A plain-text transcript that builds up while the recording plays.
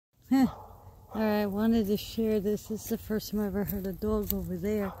Alright, I wanted to share this. This is the first time I ever heard a dog over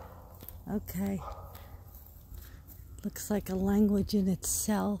there. Okay. Looks like a language in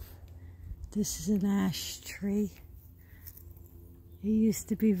itself. This is an ash tree. It used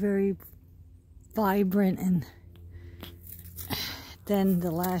to be very vibrant, and then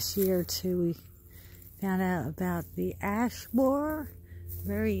the last year or two we found out about the ash borer.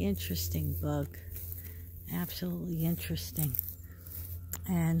 Very interesting bug. Absolutely interesting.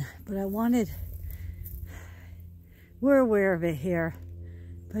 But we're aware of it here,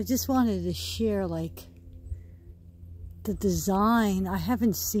 but I just wanted to share like the design. I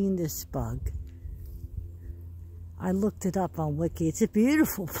haven't seen this bug. I looked it up on Wiki. It's a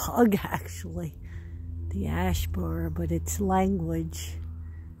beautiful bug, actually, the ash borer, but its language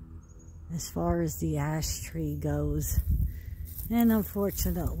as far as the ash tree goes. And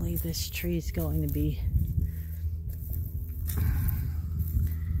unfortunately, this tree is going to be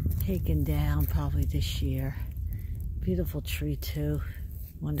taken down probably this year. Beautiful tree too.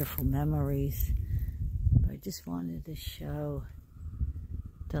 Wonderful memories. But I just wanted to show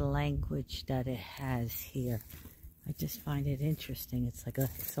the language that it has here. I just find it interesting. It's like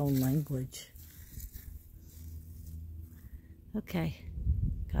its own language. Okay.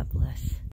 God bless.